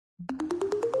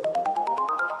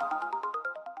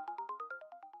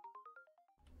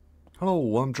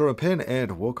Hello, I'm Pin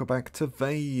and welcome back to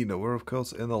Vane, where of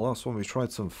course in the last one we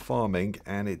tried some farming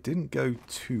and it didn't go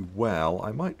too well.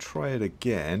 I might try it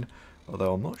again,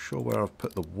 although I'm not sure where I've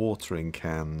put the watering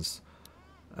cans.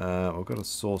 I've got a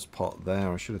sauce pot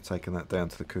there. I should have taken that down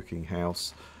to the cooking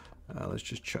house. Let's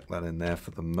just chuck that in there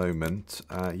for the moment.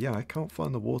 Yeah, I can't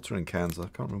find the watering cans. I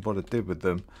can't remember what I did with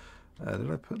them.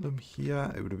 Did I put them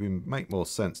here? It would have make more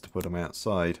sense to put them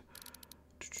outside.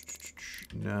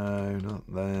 No, not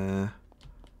there.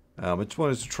 I just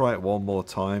wanted to try it one more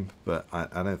time, but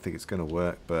I don't think it's going to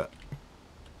work. But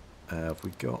have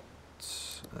we got...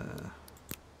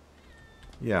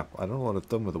 yeah, I don't know what I've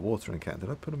done with the watering can. Did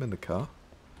I put them in the car?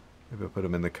 Maybe I put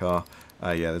them in the car.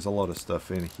 Yeah, there's a lot of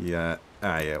stuff in here.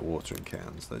 Yeah, watering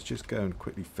cans. Let's just go and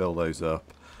quickly fill those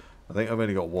up. I think I've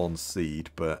only got one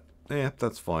seed, but yeah,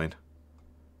 that's fine.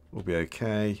 We'll be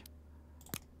okay.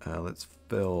 Let's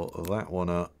fill that one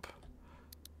up.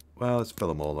 Well, let's fill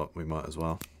them all up. We might as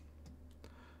well.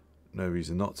 No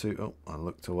reason not to. Oh, I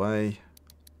looked away.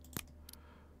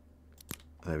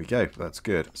 There we go. That's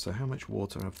good. So how much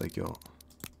water have they got?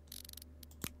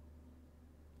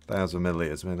 1,000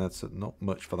 milliliters. I mean, that's not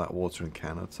much for that watering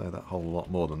can. I'd say that whole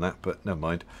lot more than that, but never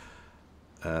mind.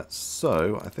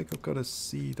 So I think I've got a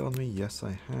seed on me. Yes,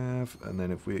 I have. And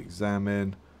then if we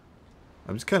examine...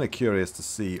 I'm just kind of curious to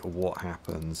see what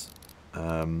happens.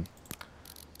 You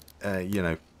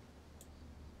know,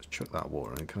 let's chuck that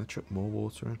water in. Can I chuck more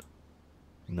water in?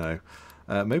 No.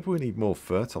 Maybe we need more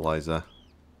fertilizer.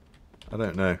 I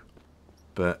don't know.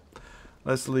 But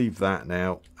let's leave that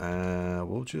now.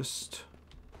 We'll just...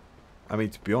 I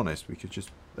mean, to be honest, we could just...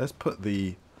 Let's put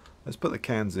the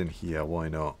cans in here. Why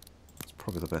not? It's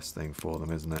probably the best thing for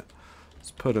them, isn't it? Let's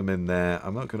put them in there.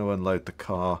 I'm not going to unload the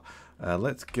car.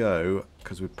 Let's go,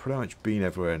 because we've pretty much been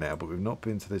everywhere now, but we've not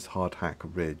been to this Hardhack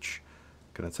ridge.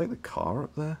 Can I take the car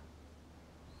up there?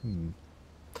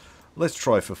 Let's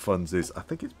try for funsies. I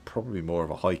think it's probably more of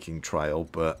a hiking trail,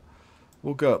 but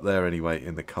we'll go up there anyway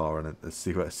in the car and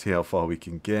see how far we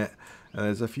can get. And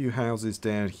there's a few houses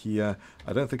down here.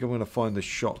 I don't think I'm going to find the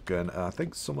shotgun. I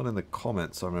think someone in the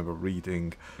comments I remember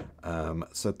reading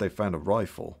said they found a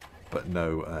rifle, but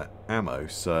no ammo.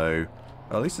 So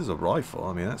at least there's a rifle.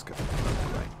 I mean, that's good.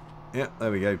 Great. Yep,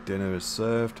 there we go. Dinner is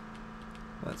served.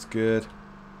 That's good.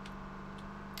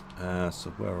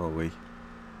 So where are we?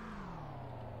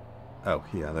 Oh,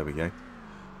 here, there we go.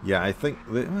 Yeah, I think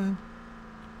that...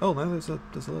 oh, no, there's a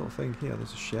little thing here.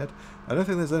 There's a shed. I don't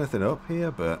think there's anything up here,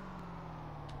 but...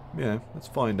 yeah, let's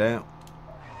find out.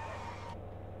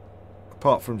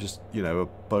 Apart from just, you know, a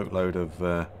boatload of,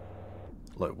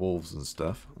 like, wolves and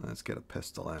stuff. Let's get a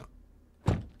pistol out.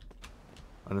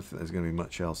 I don't think there's going to be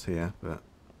much else here, but...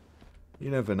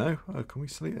 you never know. Oh, can we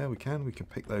sleep there? We can. We can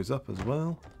pick those up as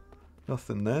well.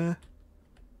 Nothing there.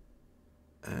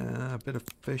 A bit of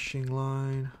fishing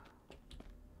line.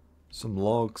 Some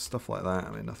logs, stuff like that. I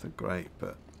mean, nothing great,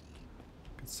 but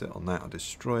I can sit on that or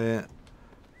destroy it.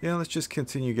 Yeah, let's just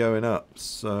continue going up.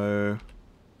 So,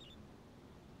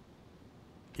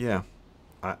 yeah.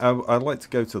 I'd like to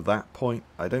go to that point.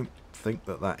 I don't think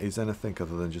that is anything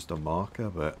other than just a marker,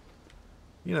 but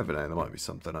you never know. There might be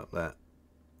something up there.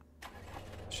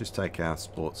 Let's just take our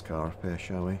sports car up here,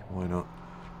 shall we? Why not?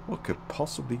 What could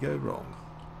possibly go wrong?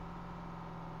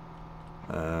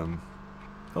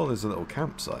 Oh, there's a little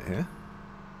campsite here.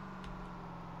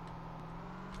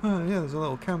 Oh, yeah, there's a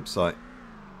little campsite.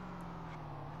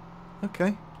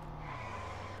 Okay.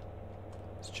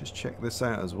 Let's just check this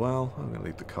out as well. I'm going to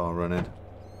leave the car running.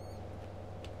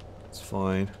 It's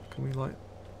fine. Can we, like,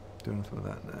 do anything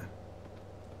with that now?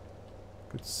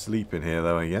 Good sleep in here,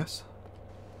 though, I guess.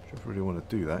 I don't really want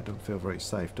to do that. Don't feel very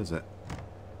safe, does it?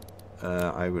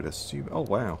 I would assume... oh,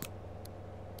 wow.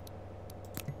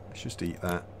 Let's just eat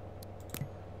that.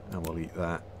 And we'll eat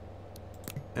that.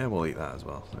 And we'll eat that as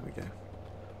well. There we go.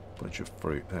 Bunch of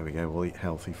fruit. There we go. We'll eat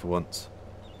healthy for once.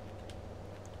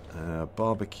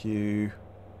 Barbecue.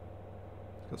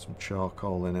 Got some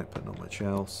charcoal in it, but not much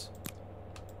else.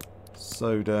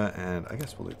 Soda, and I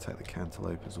guess we'll take the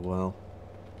cantaloupe as well.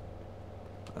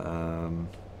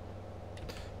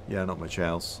 Yeah, not much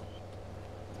else.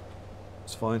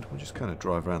 It's fine. We'll just kind of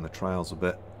drive around the trails a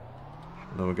bit.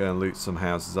 And then we'll go and loot some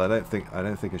houses. I don't think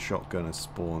a shotgun has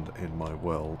spawned in my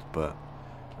world, but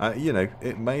you know,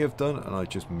 it may have done and I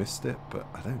just missed it, but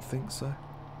I don't think so.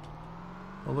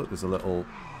 Oh look, there's a little...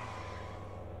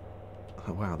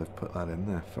 oh wow, they've put that in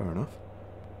there. Fair enough.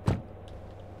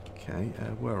 Okay,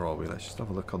 where are we? Let's just have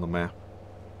a look on the map.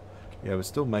 Yeah, we're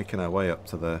still making our way up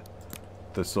to the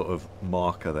the sort of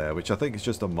marker there, which I think is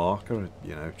just a marker,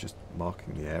 you know, just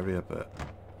marking the area, but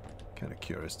kind of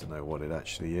curious to know what it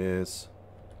actually is.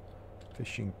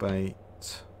 Fishing bait,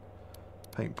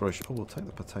 paintbrush. Oh, we'll take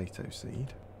the potato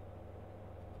seed.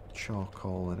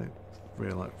 Charcoal. I don't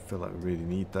really feel like we really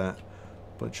need that.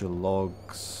 Bunch of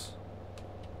logs.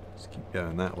 Let's keep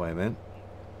going that way then.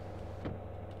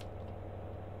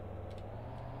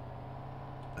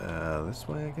 This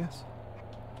way, I guess.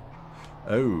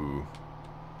 Oh.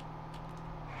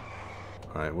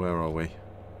 Alright, where are we?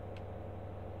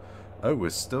 Oh, we're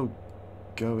still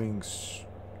going straight.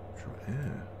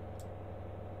 Yeah.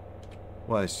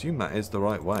 Well, I assume that is the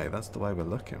right way. That's the way we're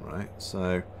looking, right?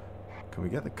 So, can we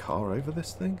get the car over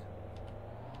this thing?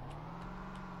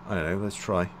 I don't know, let's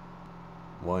try.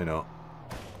 Why not?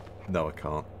 No, I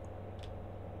can't.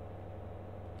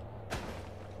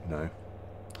 No.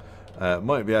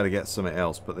 Might be able to get something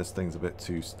else, but this thing's a bit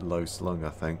too low slung, I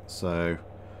think. So,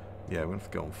 yeah, we're going to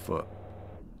have to go on foot.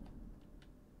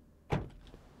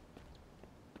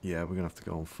 Yeah, we're going to have to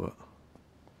go on foot.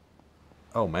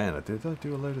 Oh man, did I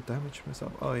do a load of damage to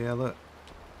myself? Oh yeah, look.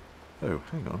 Oh,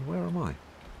 hang on, where am I?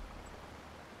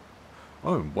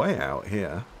 Oh, I'm way out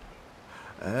here.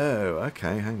 Oh,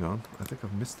 okay, hang on. I think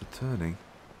I've missed the turning.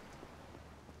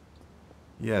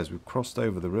 Yeah, as we've crossed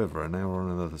over the river and now we're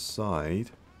on another side.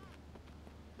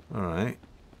 Alright.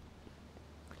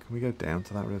 Can we go down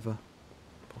to that river?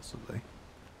 Possibly.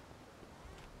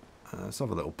 Let's have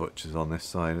a little butcher's on this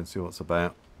side and see what's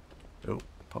about. Oh,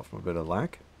 apart from a bit of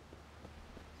lag.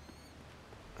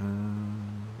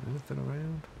 Anything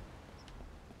around?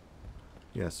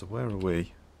 Yeah, so where are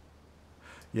we?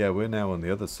 Yeah, we're now on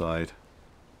the other side.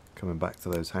 Coming back to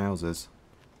those houses.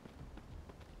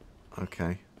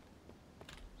 Okay.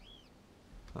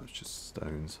 That's just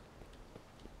stones.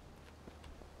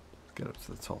 Let's get up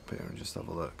to the top here and just have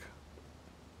a look.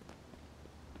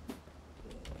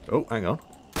 Oh, hang on.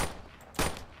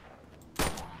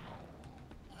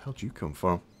 Where'd you come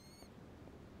from?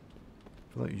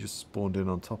 I feel like you just spawned in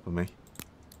on top of me.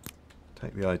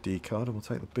 Take the ID card and we'll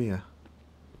take the beer.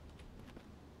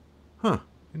 Huh,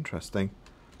 interesting.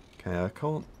 Okay, I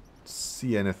can't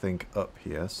see anything up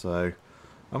here, so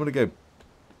I'm going to go...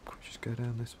 Can we just go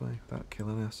down this way without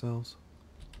killing ourselves?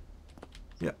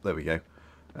 Yep, there we go.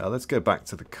 Let's go back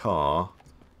to the car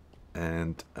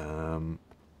and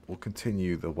we'll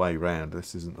continue the way round.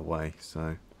 This isn't the way,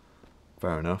 so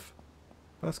fair enough.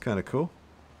 That's kind of cool.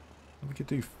 We could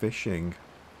do fishing.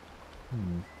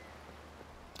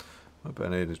 Might be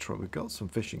able to try. We've got some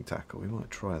fishing tackle. We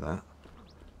might try that.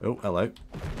 Oh, hello.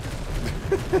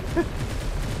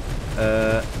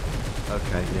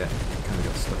 Okay, yeah. Kind of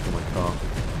got stuck in my car.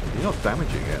 You're not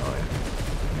damaging it, are you?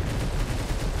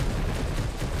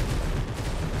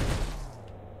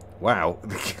 Wow.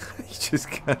 you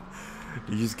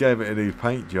just gave it a new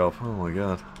paint job. Oh my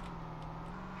god.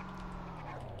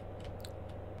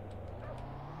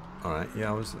 Alright,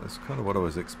 yeah, that's kind of what I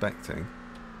was expecting.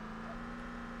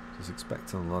 I was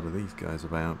expecting a lot of these guys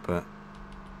about, but...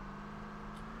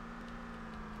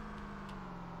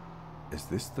 Is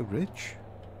this the ridge?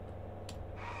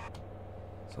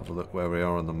 Let's have a look where we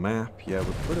are on the map. Yeah,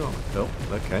 we'll put it on... Oh,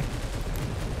 okay.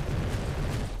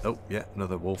 Oh, yeah,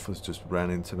 another wolf has just ran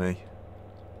into me.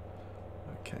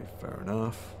 Okay, fair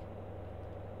enough.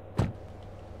 I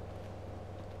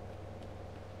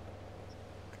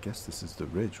guess this is the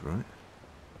ridge, right?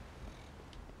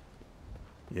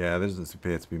 Yeah, there doesn't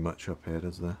appear to be much up here,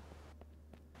 does there?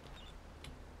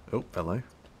 Oh, hello.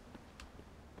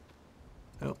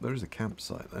 Oh, there is a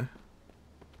campsite there.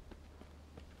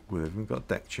 We've even got a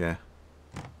deck chair.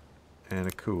 And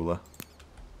a cooler.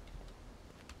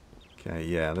 Okay,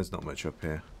 yeah, there's not much up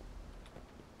here.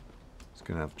 It's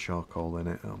going to have charcoal in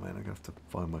it. Oh man, I'm going to have to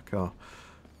find my car.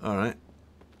 Alright.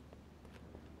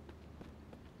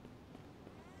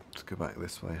 Let's go back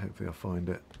this way. Hopefully I'll find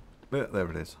it. Yeah, there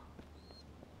it is.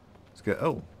 Let's go.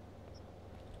 Oh.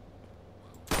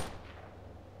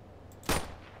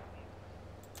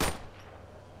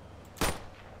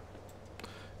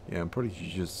 Yeah, I'm pretty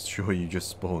sure you just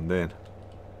spawned in.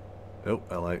 Oh,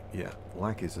 hello. Yeah,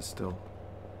 laggies are still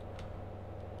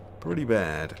pretty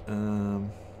bad.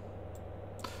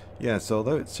 Yeah, so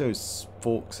although it shows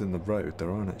forks in the road, there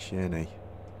aren't actually any.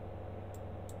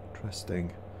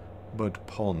 Interesting. Mud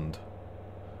pond.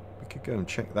 We could go and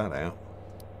check that out.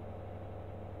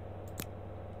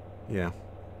 Yeah.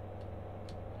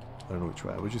 I don't know which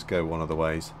way. We'll just go one of the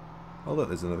ways. Oh look,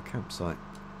 there's another campsite.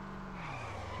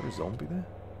 Is there a zombie there?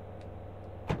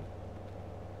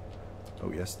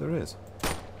 Oh yes, there is.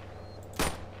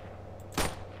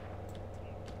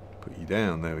 Put you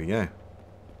down. There we go.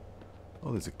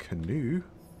 Oh, there's a canoe.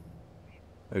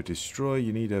 Oh, destroy.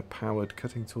 You need a powered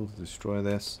cutting tool to destroy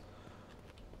this.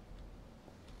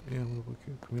 Yeah, well,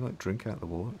 can we like drink out the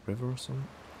water, river or something?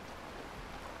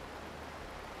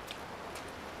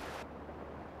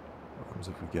 What happens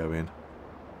if we go in?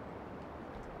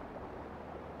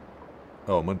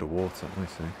 Oh, I'm underwater, I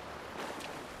see.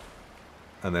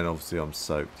 And then obviously I'm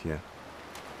soaked, yeah.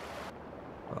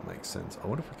 That makes sense. I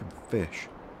wonder if we can fish.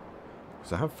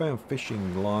 Because I have found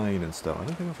fishing line and stuff. I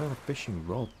don't think I found a fishing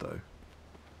rod though.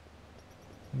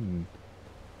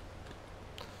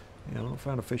 Yeah, I've not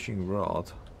found a fishing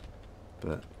rod.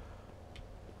 But...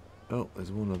 oh,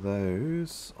 there's one of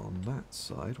those on that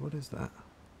side. What is that?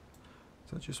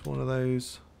 Is that just one of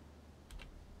those?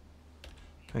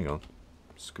 Hang on.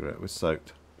 Screw it, we're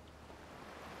soaked.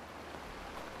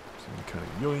 So we kind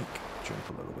of yoink, jump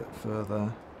a little bit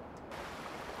further.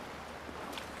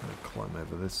 Kind of climb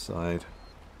over this side.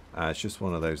 It's just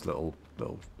one of those little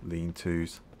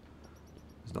lean-tos.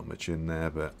 There's not much in there,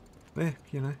 but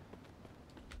you know.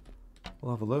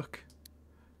 We'll have a look.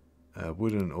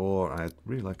 Wooden ore. I'd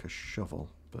really like a shovel,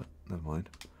 but never mind.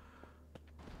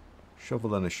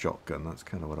 Shovel and a shotgun. That's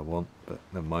kind of what I want, but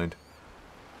never mind.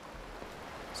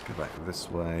 Let's go back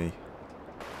this way.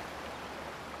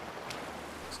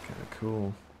 It's kind of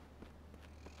cool.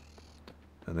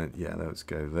 And then yeah, let's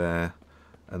go there,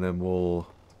 and then we'll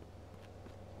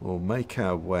make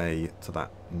our way to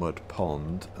that mud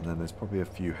pond, and then there's probably a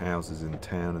few houses in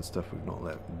town and stuff we've not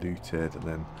looted, and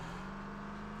then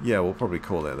yeah, we'll probably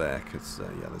call it there, because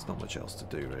yeah, there's not much else to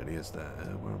do really, is there?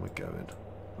 Where am I going?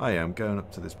 Oh yeah, I'm going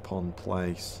up to this pond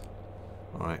place.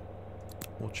 Alright,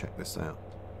 we'll check this out.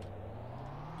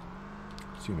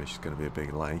 Assuming it's just going to be a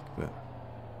big lake, but...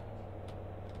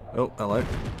 oh, hello.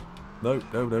 No,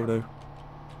 no, no, no.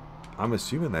 I'm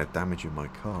assuming they're damaging my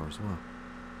car as well.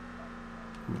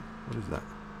 Ooh, what is that?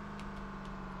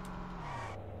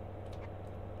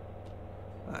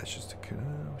 That's just a...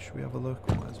 should we have a look?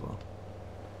 We might as well.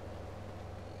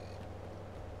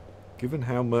 Given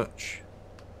how much...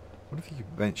 what if you could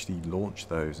eventually launch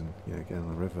those and, you know, get on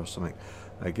the river or something?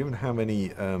 Given how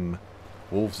many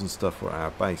wolves and stuff were at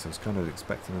our base, I was kind of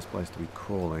expecting this place to be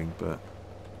crawling, but...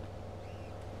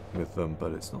 with them,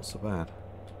 but it's not so bad.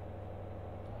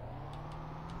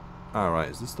 Alright,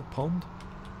 is this the pond?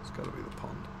 It's got to be the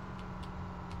pond.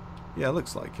 Yeah, it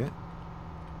looks like it.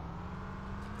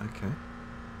 Okay.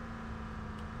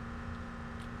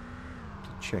 To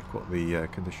check what the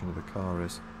condition of the car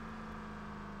is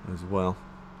as well.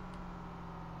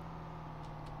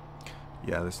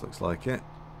 Yeah, this looks like it.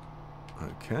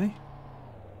 Okay.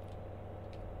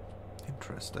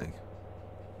 Interesting.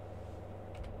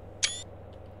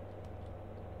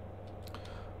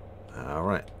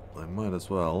 Alright, I might as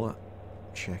well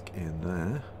check in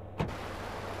there.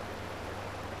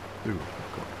 Ooh,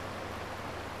 I've got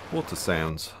water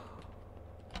sounds.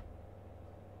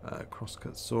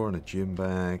 Crosscut saw and a gym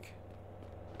bag.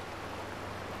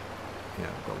 Yeah,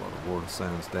 I've got a lot of water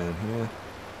sounds down here.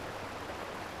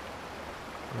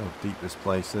 Oh, deep this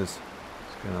place is.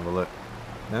 Let's go and have a look.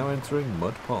 Now entering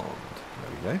Mud Pond.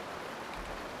 There we go.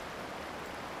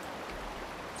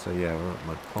 So yeah, we're at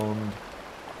Mud Pond.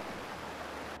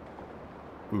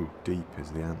 Ooh, deep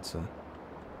is the answer.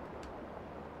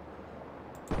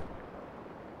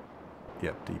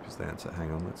 Yep, deep is the answer.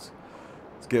 Hang on, let's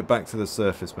get back to the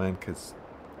surface, man, because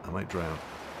I might drown.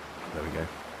 There we go.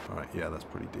 Alright, yeah, that's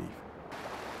pretty deep.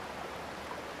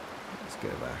 Let's go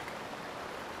back.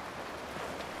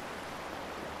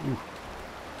 Ooh.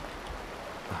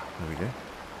 Ah, there we go.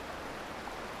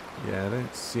 Yeah, I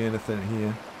don't see anything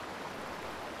here.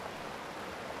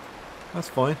 That's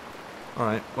fine.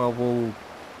 Alright, well,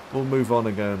 we'll move on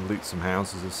and go and loot some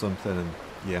houses or something, and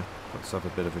yeah, let's have a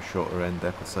bit of a shorter end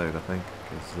episode, I think,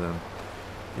 because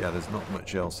yeah, there's not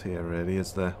much else here really,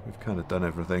 is there? We've kind of done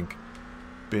everything,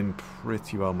 been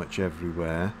pretty well much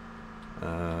everywhere.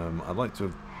 I'd like to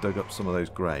have dug up some of those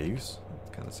graves.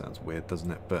 It kind of sounds weird,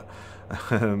 doesn't it? But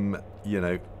you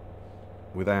know,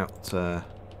 without a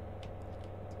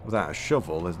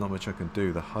shovel, there's not much I can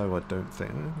do. The hoe, I don't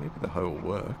think. Maybe the hoe will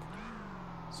work.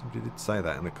 Somebody did say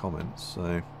that in the comments,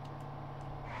 so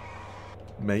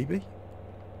maybe.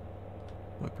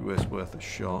 Might be worth a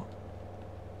shot.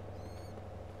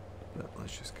 But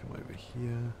let's just come over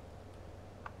here.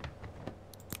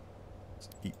 Let's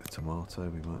eat the tomato,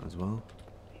 we might as well.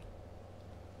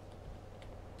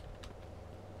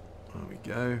 There we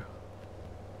go.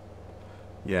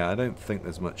 Yeah, I don't think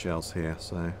there's much else here,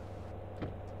 so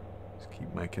just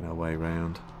keep making our way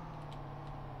round.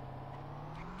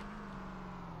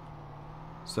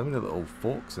 So many little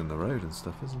forks in the road and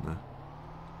stuff, isn't there?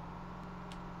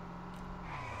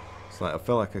 It's like I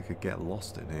feel like I could get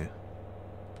lost in here.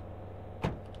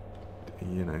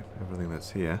 you know, everything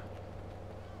that's here.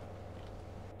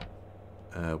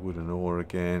 Wooden ore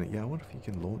again. Yeah, I wonder if you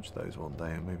can launch those one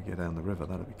day and maybe go down the river.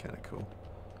 That'd be kind of cool.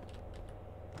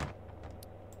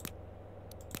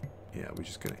 Yeah, we're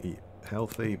just going to eat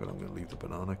healthy, but I'm going to leave the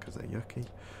banana because they're yucky.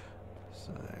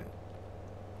 So,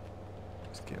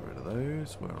 let's get rid of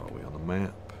those. Where are we on the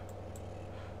map?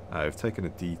 I've taken a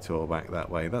detour back that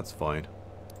way. That's fine.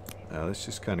 Let's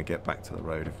just kind of get back to the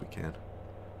road if we can.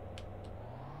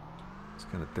 It's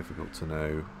kind of difficult to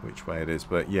know which way it is,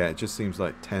 but yeah, it just seems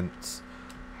like tents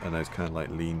and those kind of like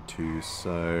lean-tos.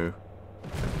 So,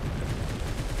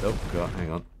 oh god,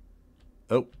 hang on.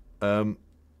 Oh,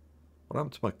 what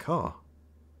happened to my car?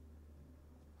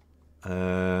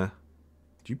 Did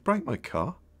you break my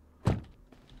car? Did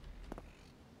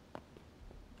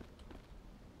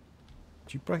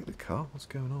you break the car? What's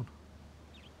going on?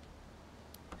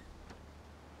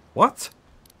 What?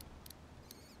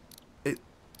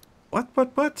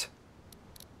 What?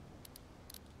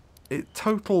 It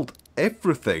totaled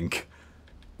everything.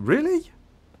 Really?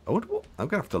 I wonder what... I'm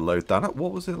going to have to load that up.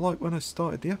 What was it like when I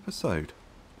started the episode?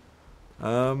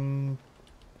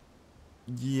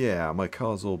 Yeah, my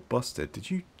car's all busted. Did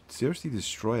you seriously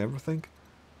destroy everything?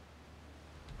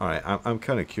 Alright, I'm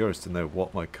kind of curious to know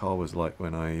what my car was like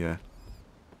when I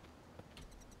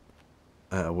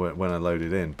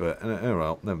loaded in, but oh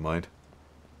well, never mind.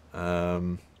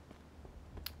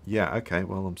 Yeah, okay,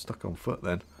 well I'm stuck on foot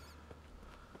then.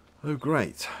 Oh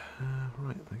great.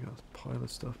 Right, I got a pile of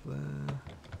stuff there.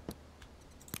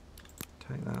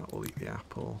 Take that, we'll eat the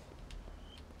apple.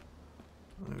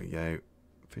 There we go.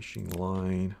 Fishing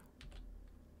line.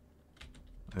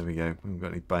 There we go. We haven't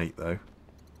got any bait though.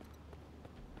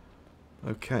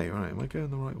 Okay, right, am I going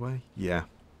the right way? Yeah.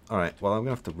 Alright, well I'm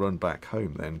going to have to run back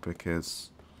home then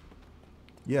because...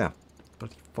 Yeah,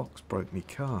 bloody fox broke me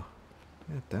car.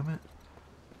 Yeah, damn it.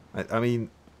 I mean,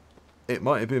 it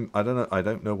might have been... I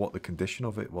don't know what the condition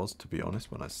of it was, to be honest,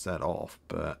 when I set off,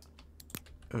 but...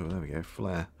 Oh, there we go,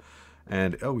 flare.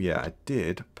 And, oh yeah, I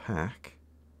did pack...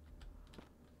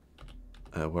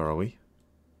 where are we?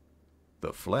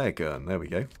 The flare gun, there we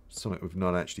go. Something we've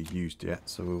not actually used yet,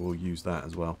 so we will use that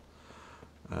as well.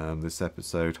 This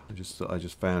episode, I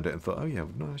just found it and thought, oh yeah,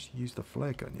 we've not actually used the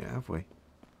flare gun yet, have we?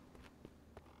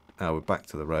 We're back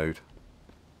to the road.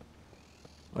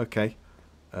 Okay,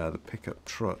 the pickup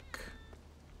truck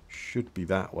should be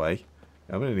that way.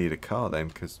 I'm going to need a car then,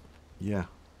 because, yeah.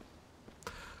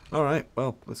 Alright,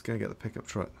 well, let's go get the pickup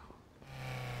truck.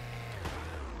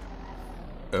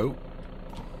 Oh.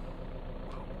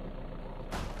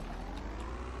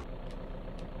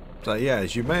 So yeah,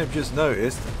 as you may have just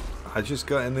noticed, I just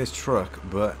got in this truck,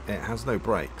 but it has no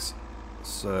brakes.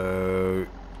 So,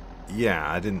 yeah,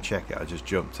 I didn't check it. I just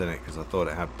jumped in it because I thought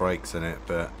it had brakes in it,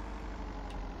 but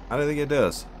I don't think it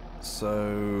does.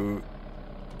 So,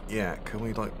 yeah, can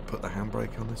we, like, put the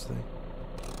handbrake on this thing?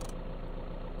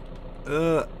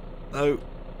 No.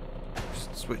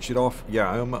 Just switch it off. Yeah,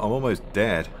 I'm almost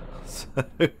dead. So,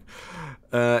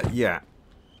 yeah,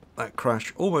 that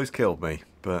crash almost killed me,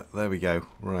 but there we go.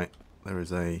 Right, there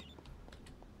is a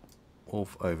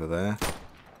wolf over there.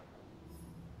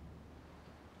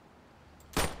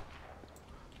 Let's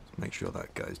make sure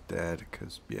that guy's dead,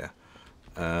 because, yeah.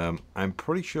 I'm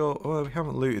pretty sure... Well, we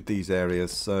haven't looted these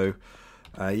areas, so...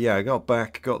 yeah, I got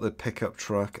back, got the pickup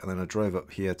truck, and then I drove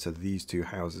up here to these two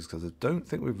houses, because I don't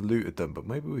think we've looted them, but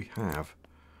maybe we have.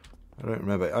 I don't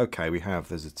remember. Okay, we have.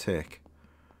 There's a tick.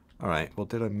 Alright, well,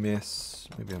 did I miss...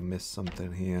 Maybe I missed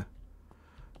something here.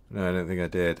 No, I don't think I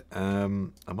did.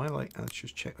 Am I like... Let's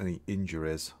just check any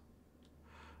injuries.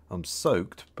 I'm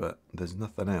soaked, but there's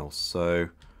nothing else, so...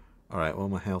 Alright, well,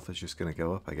 my health is just going to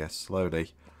go up, I guess,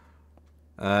 slowly.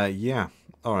 Yeah.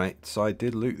 Alright, so I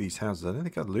did loot these houses. I don't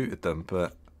think I looted them,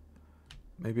 but...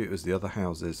 Maybe it was the other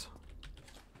houses.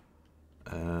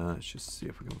 Let's just see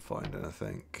if we can find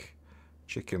anything.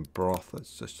 Chicken broth.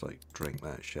 Let's just, like, drink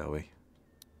that, shall we?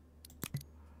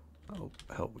 That'll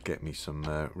help get me some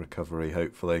recovery,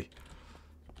 hopefully.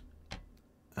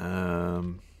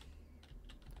 Maybe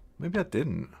I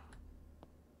didn't.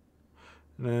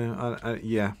 No,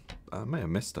 yeah, I may have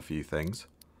missed a few things.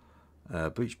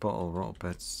 Bleach bottle, rotted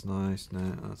beds, nice.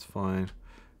 No, that's fine.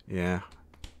 Yeah.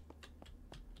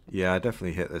 Yeah, I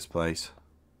definitely hit this place.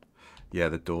 Yeah,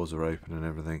 the doors are open and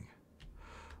everything.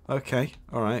 Okay,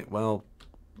 alright, well,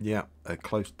 yeah, a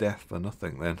close death for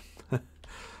nothing then.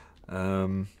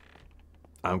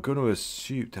 I'm going to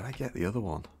assume... Did I get the other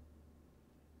one?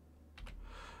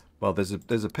 Well, there's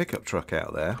a pickup truck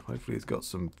out there. Hopefully it's got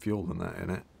some fuel and that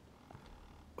in it.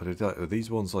 But are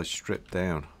these ones like stripped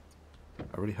down?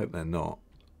 I really hope they're not.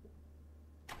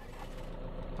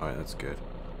 Alright, that's good.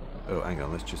 Oh, hang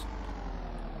on, let's just...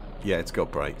 Yeah, it's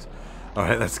got brakes.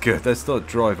 Alright, that's good. Let's not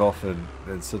drive off and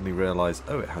then suddenly realise,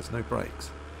 oh, it has no brakes.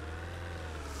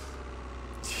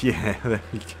 Yeah, there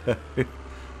we go.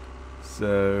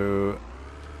 So,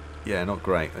 yeah, not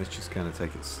great. Let's just kind of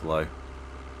take it slow.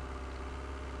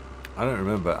 I don't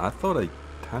remember. I thought I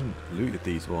hadn't looted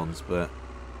these ones, but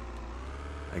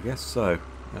I guess so.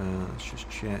 Let's just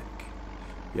check.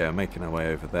 Yeah, making our way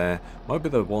over there. Might be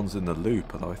the ones in the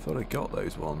loop, although I thought I got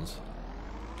those ones.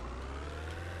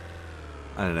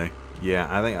 I don't know. Yeah,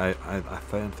 I think I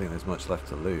don't think there's much left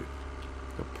to loot.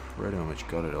 I've pretty much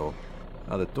got it all.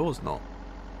 Oh, the door's not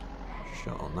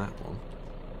shut on that one.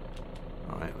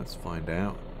 Alright, let's find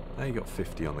out. Now you got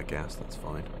 50 on the gas, that's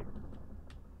fine.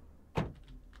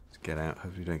 Let's get out.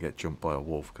 Hope we don't get jumped by a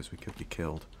wolf, because we could be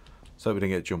killed. So we don't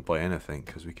get jumped by anything,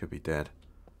 because we could be dead.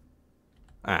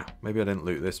 Ah, maybe I didn't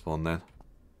loot this one then.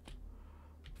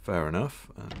 Fair enough.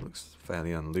 Looks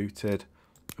fairly unlooted.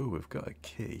 Ooh, we've got a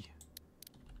key.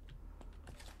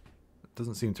 It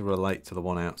doesn't seem to relate to the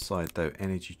one outside though.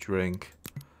 Energy drink.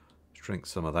 Let's drink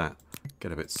some of that.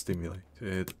 Get a bit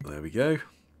stimulated. There we go.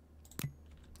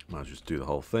 I'll just do the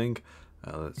whole thing.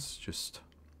 Let's just...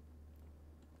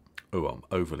 Oh, I'm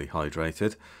overly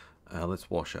hydrated. Let's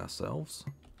wash ourselves,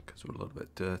 because we're a little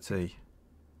bit dirty.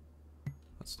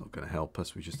 That's not going to help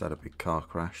us. We just had a big car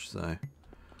crash, so...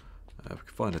 if we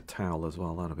can find a towel as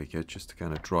well, that'll be good, just to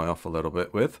kind of dry off a little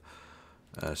bit with.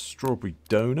 Strawberry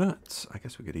donut. I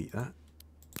guess we could eat that.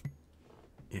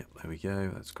 Yep, there we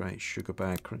go. That's great. Sugar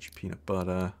bag, crunchy peanut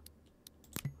butter.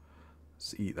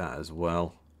 Let's eat that as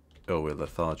well. Oh, we're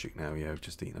lethargic now. Yeah, we've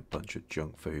just eaten a bunch of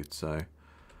junk food, so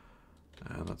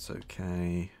that's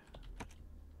okay.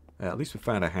 At least we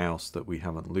found a house that we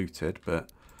haven't looted,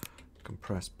 but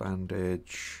compressed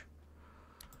bandage.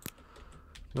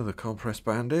 Another compressed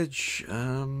bandage.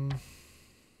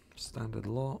 Standard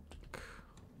lock.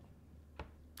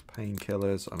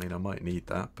 Painkillers. I mean, I might need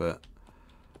that, but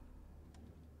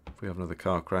if we have another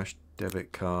car crash,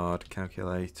 debit card,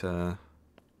 calculator.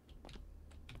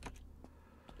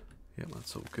 Yep,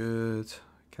 that's all good.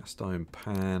 Cast iron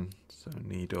pan. So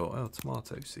needle. Oh,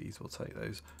 tomato seeds. We'll take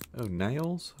those. Oh,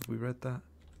 nails. Have we read that?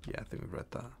 Yeah, I think we've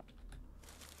read that.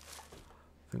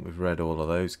 I think we've read all of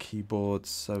those. Keyboard,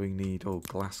 sewing needle,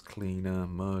 glass cleaner,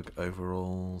 mug,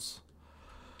 overalls.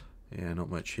 Yeah, not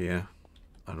much here.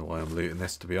 I don't know why I'm looting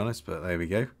this, to be honest, but there we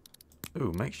go.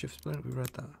 Ooh, makeshift splinter. We read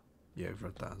that. Yeah, we've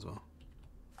read that as well.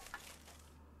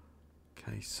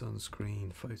 Okay,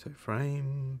 sunscreen, photo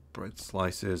frame, bread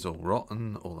slices, all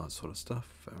rotten, all that sort of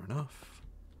stuff. Fair enough.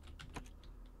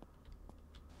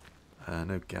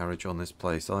 No garage on this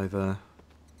place either.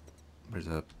 There's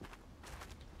a...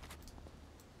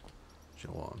 You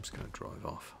know what, I'm just going to drive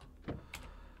off.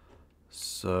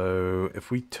 So,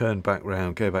 if we turn back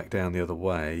round, go back down the other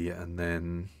way, and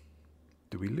then...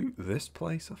 Do we loot this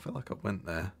place? I feel like I went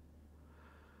there.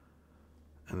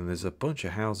 And then there's a bunch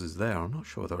of houses there. I'm not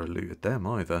sure whether I looted them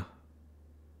either.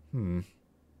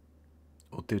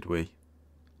 Or did we?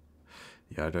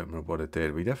 Yeah, I don't remember what I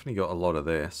did. We definitely got a lot of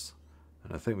this.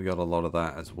 And I think we got a lot of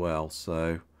that as well.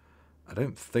 So, I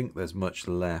don't think there's much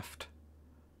left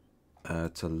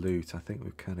to loot. I think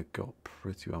we've kind of got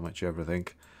pretty much everything.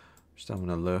 Just having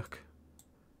a look.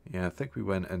 Yeah, I think we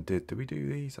went and did we do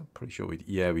these? I'm pretty sure we did.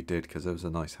 Yeah, we did, because there was a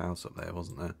nice house up there,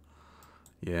 wasn't there?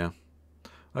 Yeah.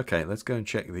 Okay, let's go and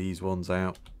check these ones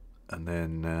out. And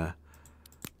then,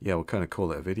 yeah, we'll kind of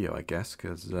call it a video, I guess,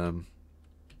 because, oh,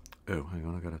 hang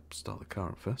on, I've got to start the car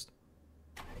up first.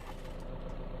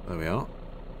 There we are.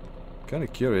 Kind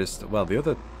of curious. Well, the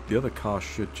other car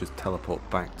should just teleport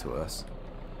back to us.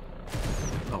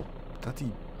 Oh,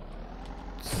 bloody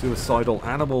suicidal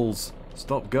animals!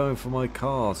 Stop going for my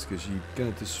cars, because you're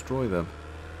going to destroy them.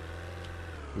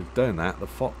 We've done that. The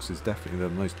fox is definitely the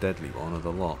most deadly one of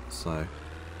the lot, so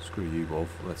screw you, wolf.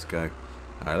 Let's go.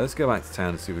 Alright, let's go back to town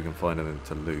and see if we can find anything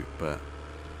to loot, but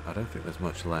I don't think there's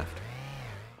much left.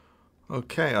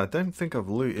 Okay, I don't think I've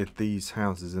looted these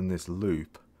houses in this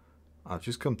loop. I've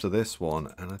just come to this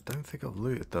one, and I don't think I've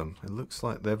looted them. It looks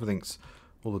like everything's...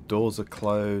 all the doors are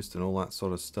closed and all that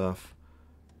sort of stuff.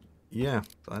 Yeah,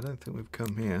 I don't think we've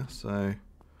come here, so...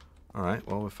 Alright,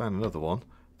 well, we found another one.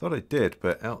 Thought I did,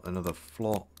 but out another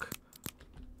flock.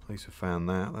 At least we found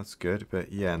that. That's good.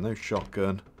 But yeah, no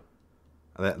shotgun.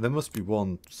 There must be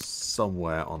one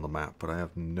somewhere on the map, but I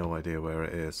have no idea where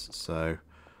it is. So,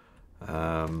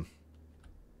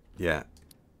 yeah.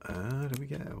 Did we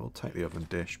get it? We'll take the oven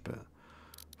dish, but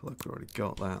I feel like we already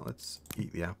got that. Let's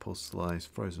eat the apple slice,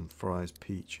 frozen fries,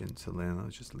 peach, insulin. I'll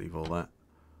just leave all that.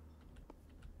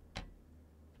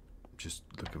 Just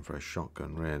looking for a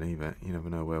shotgun, really, but you never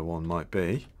know where one might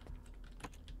be.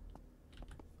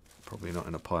 Probably not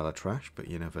in a pile of trash, but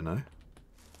you never know.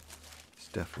 It's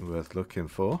definitely worth looking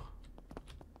for.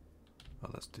 Oh,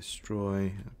 let's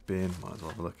destroy. Bin, might as well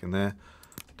have a look in there.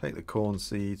 Take the corn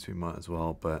seeds, we might as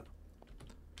well, but...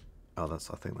 Oh, I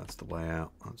think that's the way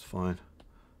out. That's fine.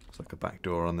 Looks like a back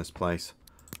door on this place.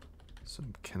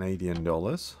 Some Canadian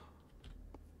dollars.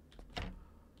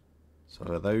 So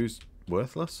are those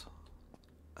worthless?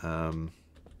 You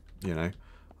know,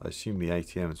 I assume the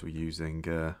ATMs were using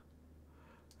a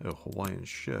Hawaiian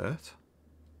shirt.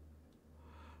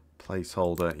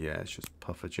 Placeholder, yeah, it's just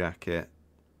puffer jacket.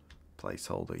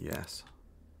 Placeholder, yes.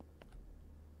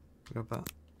 Grab that.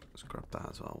 Let's grab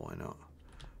that as well, why not?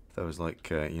 If there was like,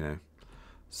 you know,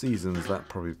 seasons, that'd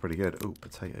probably be pretty good. Oh,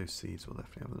 potato seeds, we'll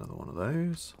definitely have another one of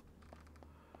those.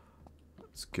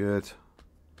 That's good.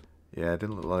 Yeah, it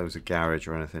didn't look like there was a garage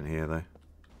or anything here, though.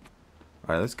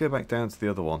 Alright, let's go back down to the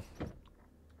other one.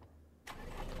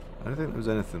 I don't think there was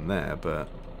anything there, but...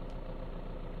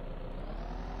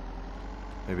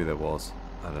 maybe there was.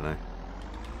 I don't know.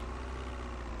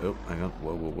 Oh, hang on.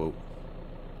 Whoa, whoa, whoa.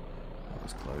 That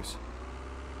was close.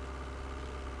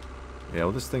 Yeah,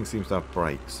 well, this thing seems to have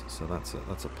brakes, so that's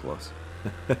a plus.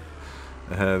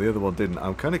 The other one didn't.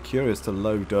 I'm kind of curious to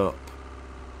load up.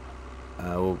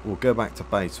 We'll go back to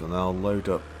base and I'll load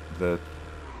up the...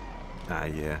 Ah,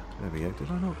 yeah. There we go.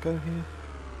 Did I not go here?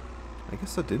 I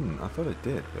guess I didn't. I thought I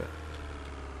did, but...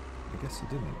 I guess I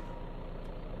didn't.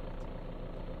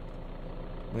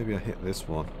 Maybe I hit this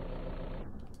one.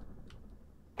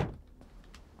 Let's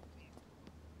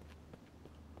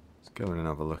go in and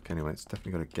have a look anyway. It's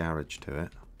definitely got a garage to it.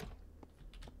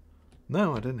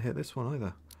 No, I didn't hit this one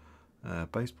either.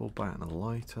 Baseball bat and a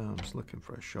lighter. I'm just looking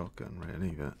for a shotgun,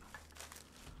 really, but...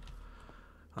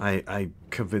 I'm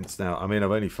convinced now. I mean,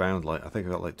 I've only found, like, I think I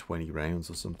got like 20 rounds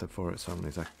or something for it, so I haven't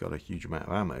exactly got a huge amount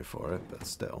of ammo for it, but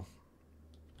still.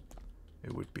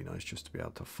 It would be nice just to be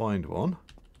able to find one.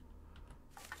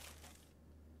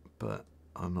 But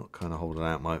I'm not kind of holding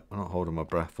out I'm not holding my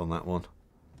breath on that one.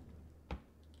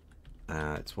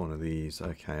 It's one of these.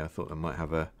 Okay, I thought they might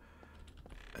have a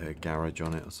garage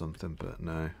on it or something, but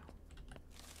no.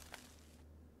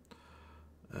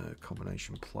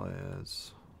 Combination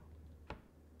pliers.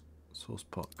 Sauce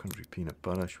pot, country peanut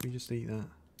butter. Should we just eat that?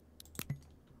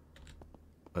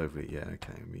 Over, yeah,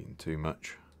 okay, I'm eating too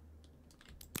much.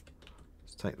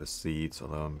 Let's take the seeds,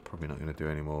 although I'm probably not going to do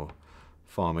any more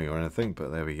farming or anything,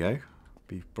 but there we go.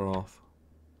 Beef broth.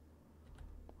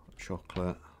 Hot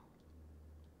chocolate.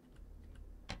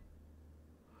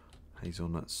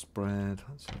 Hazelnut spread.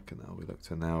 Let's look at that. We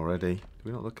looked in there already. Did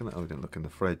we not look in that? Oh, we didn't look in the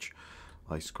fridge.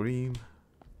 Ice cream.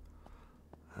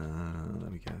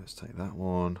 There we go, let's take that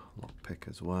one. Lockpick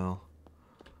as well.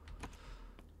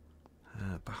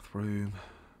 Bathroom.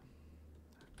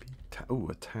 Oh,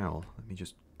 a towel. Let me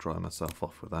just dry myself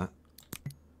off with that.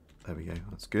 There we go,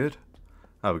 that's good.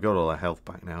 Oh, we got all our health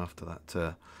back now after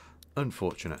that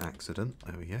unfortunate accident.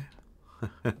 There we go.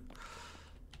 Let's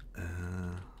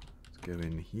go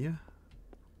in here.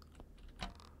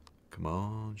 Come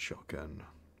on, shotgun.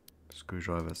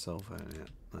 Screwdriver, cell phone, yeah,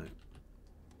 no.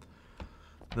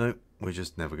 No, we're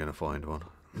just never going to find one.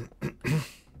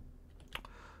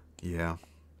 Yeah.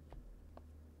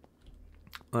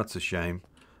 That's a shame.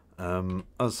 As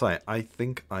I say, I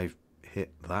think I've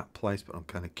hit that place, but I'm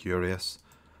kind of curious.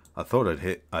 I thought I'd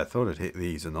hit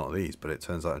these and not these, but it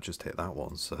turns out I just hit that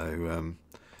one. So,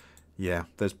 yeah,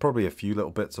 there's probably a few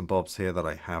little bits and bobs here that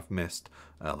I have missed.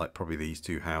 Like probably these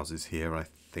two houses here, I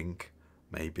think,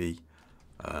 maybe.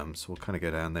 So we'll kind of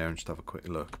go down there and just have a quick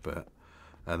look, but...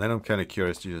 And then I'm kind of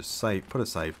curious to just put a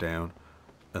save down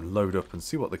and load up and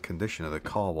see what the condition of the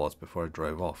car was before I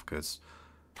drove off, because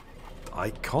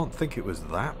I can't think it was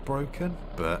that broken,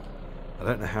 but I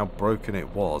don't know how broken it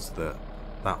was that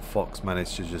that fox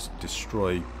managed to just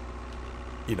destroy,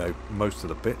 you know, most of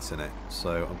the bits in it.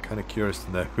 So I'm kind of curious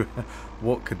to know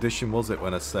what condition was it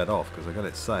when I set off, because I got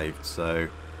it saved. So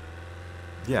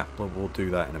yeah, we'll do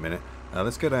that in a minute.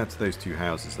 Let's go down to those two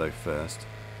houses though first,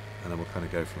 and then we'll kind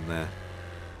of go from there.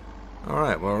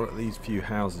 Alright, well, these few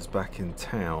houses back in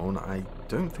town, I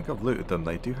don't think I've looted them.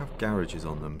 They do have garages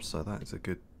on them, so that is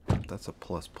that's a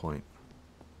plus point.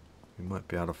 We might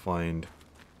be able to find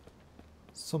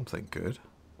something good.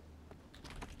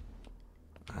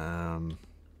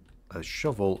 A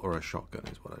shovel or a shotgun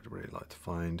is what I'd really like to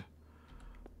find.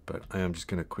 But I am just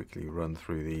going to quickly run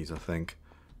through these, I think.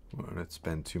 I'm not going to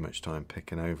spend too much time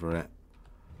picking over it.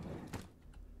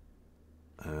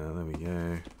 There we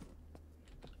go.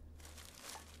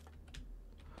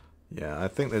 Yeah, I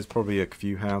think there's probably a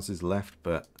few houses left,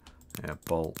 but yeah,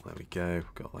 bolt, there we go,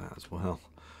 got that as well.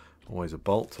 Always a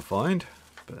bolt to find,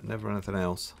 but never anything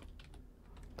else.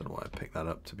 Don't know why I picked that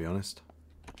up, to be honest.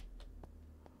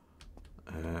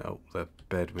 Oh, the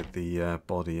bed with the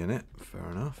body in it.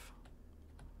 Fair enough.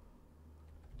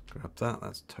 Grab that.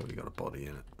 That's totally got a body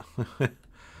in it.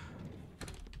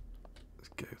 Let's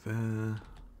go there.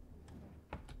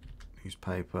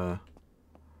 Newspaper.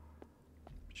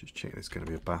 Just check there's going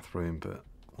to be a bathroom, but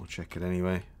we'll check it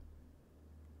anyway.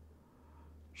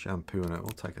 Shampoo and it. We'll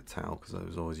take a towel because that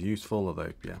was always useful,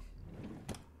 although, yeah.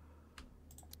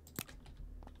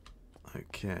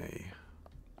 Okay.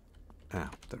 Ah,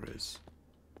 there is.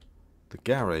 The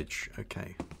garage.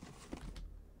 Okay.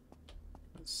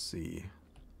 Let's see.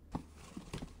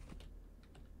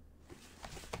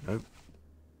 Nope.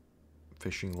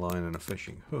 Fishing line and a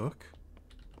fishing hook.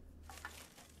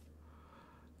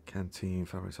 Canteen,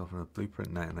 fabric softener,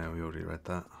 blueprint. No, we already read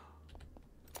that.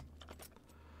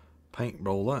 Paint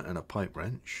roller and a pipe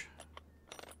wrench.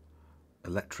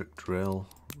 Electric drill.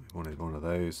 We wanted one of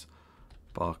those.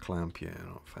 Bar clamp. Yeah,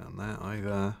 not found that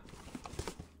either.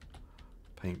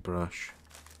 Paintbrush.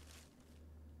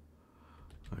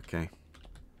 Okay.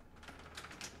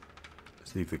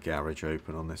 Let's leave the garage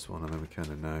open on this one and then we kind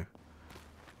of know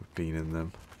we've been in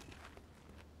them.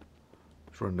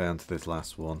 Let's run down to this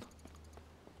last one.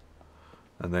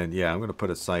 And then, yeah, I'm going to put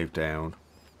a save down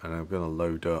and I'm going to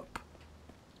load up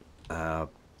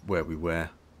where we were.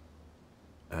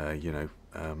 You know,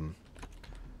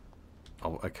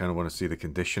 I kind of want to see the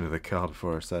condition of the car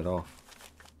before I set off.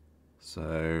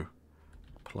 So,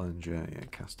 plunger, yeah,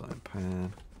 cast iron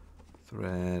pan,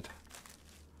 thread,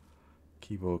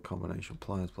 keyboard combination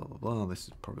pliers, blah, blah, blah. This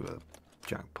is probably the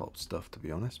jackpot stuff, to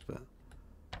be honest, but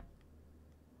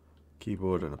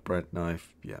keyboard and a bread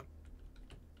knife, yeah.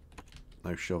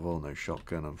 No shovel, no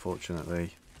shotgun,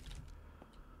 unfortunately.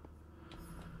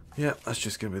 Yeah, that's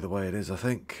just going to be the way it is, I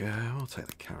think. I'll take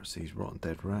the carrot seeds, rotten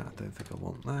dead rat. I don't think I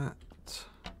want that.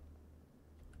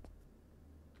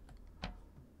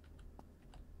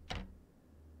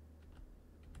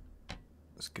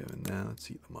 Let's go in there. Let's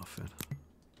eat the muffin.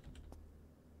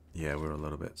 Yeah, we're a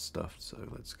little bit stuffed, so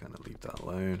let's kind of leave that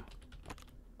alone.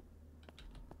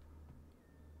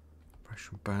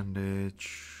 Pressure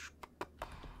bandage.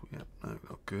 Yep, no,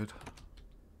 not good.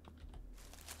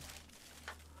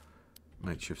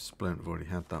 Makeshift splint, we've already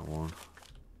had that one.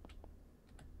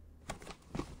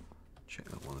 Check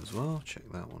that one as well, check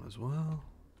that one as well.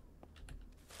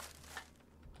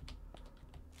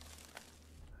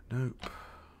 Nope.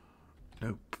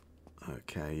 Nope.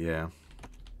 Okay, yeah.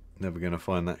 Never going to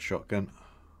find that shotgun.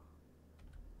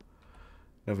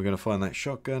 Never going to find that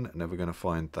shotgun, never going to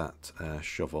find that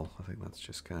shovel. I think that's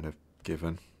just kind of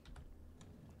given.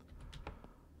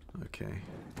 Okay.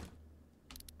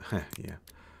 Yeah.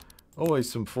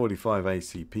 Always some 45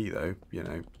 ACP though, you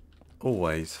know.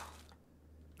 Always.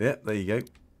 Yep, there you go.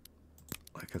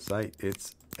 Like I say,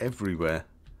 it's everywhere.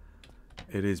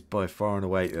 It is by far and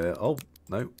away. Oh,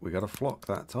 no, we got a flock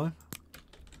that time.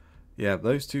 Yeah,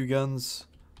 those two guns,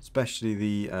 especially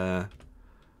the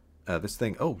this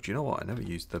thing. Oh, do you know what? I never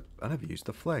used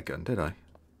the flare gun, did I?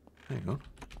 Hang on.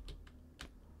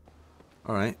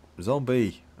 All right,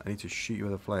 zombie. I need to shoot you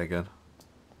with a flare gun.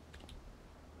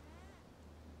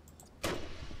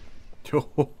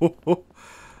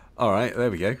 Alright, there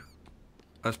we go.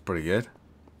 That's pretty good.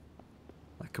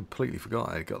 I completely forgot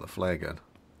I got the flare gun.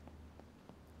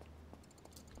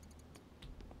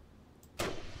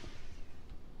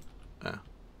 Ah.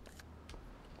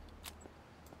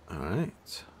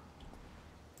 Alright.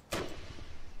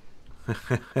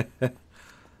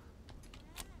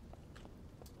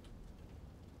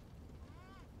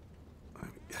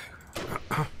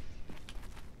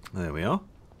 There we are.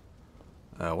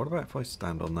 What about if I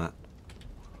stand on that?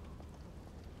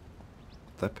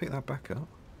 Did I pick that back up?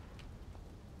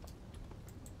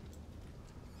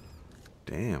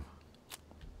 Damn.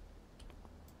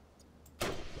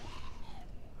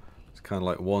 It's kind of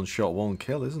like one shot, one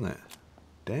kill, isn't it?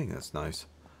 Dang, that's nice.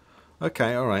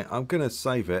 Okay, alright. I'm going to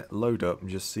save it, load up, and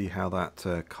just see how that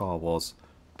car was.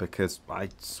 Because I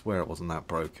swear it wasn't that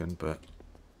broken, but...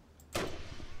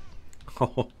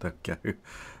 Oh, there we go.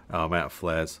 Oh, I'm out of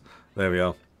flares. There we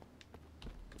are.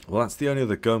 Well, that's the only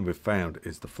other gun we've found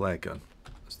is the flare gun.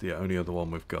 That's the only other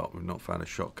one we've got. We've not found a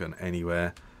shotgun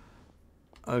anywhere.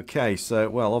 Okay, so,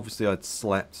 well, obviously I'd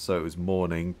slept, so it was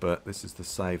morning, but this is the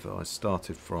save that I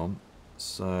started from.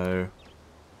 So,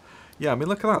 yeah, I mean,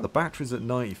 look at that. The battery's at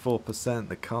 94%,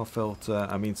 the car filter.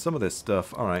 I mean, some of this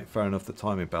stuff, all right, fair enough, the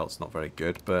timing belt's not very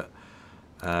good, but,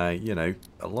 you know,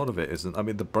 a lot of it isn't. I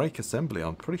mean, the brake assembly,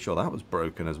 I'm pretty sure that was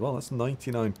broken as well. That's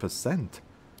 99%.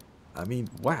 I mean,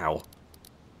 wow.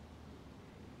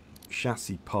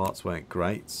 Chassis parts weren't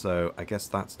great, so I guess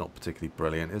that's not particularly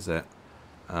brilliant, is it?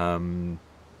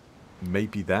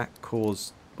 Maybe that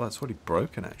caused... Well, it's already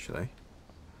broken, actually.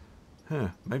 Huh,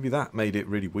 maybe that made it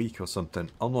really weak or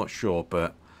something. I'm not sure,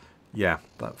 but yeah,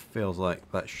 that feels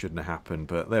like that shouldn't have happened.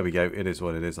 But there we go. It is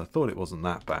what it is. I thought it wasn't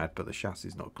that bad, but the chassis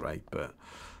is not great. But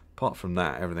apart from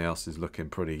that, everything else is looking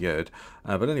pretty good.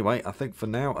 But anyway, I think for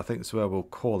now, I think that's where we'll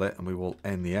call it, and we will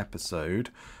end the episode.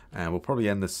 And we'll probably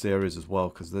end the series as well,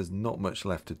 because there's not much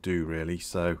left to do, really.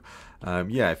 So,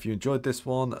 yeah, if you enjoyed this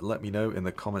one, let me know in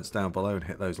the comments down below and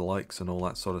hit those likes and all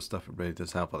that sort of stuff. It really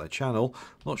does help out the channel.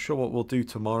 Not sure what we'll do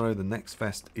tomorrow. The next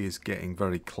fest is getting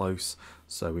very close,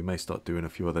 so we may start doing a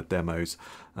few other demos.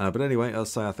 But anyway, I'll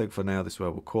say I think for now, this is where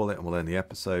we'll call it, and we'll end the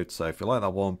episode. So if you like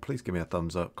that one, please give me a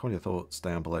thumbs up. Comment your thoughts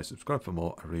down below. Subscribe for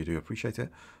more. I really do appreciate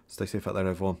it. Stay safe out there,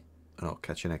 everyone, and I'll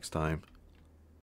catch you next time.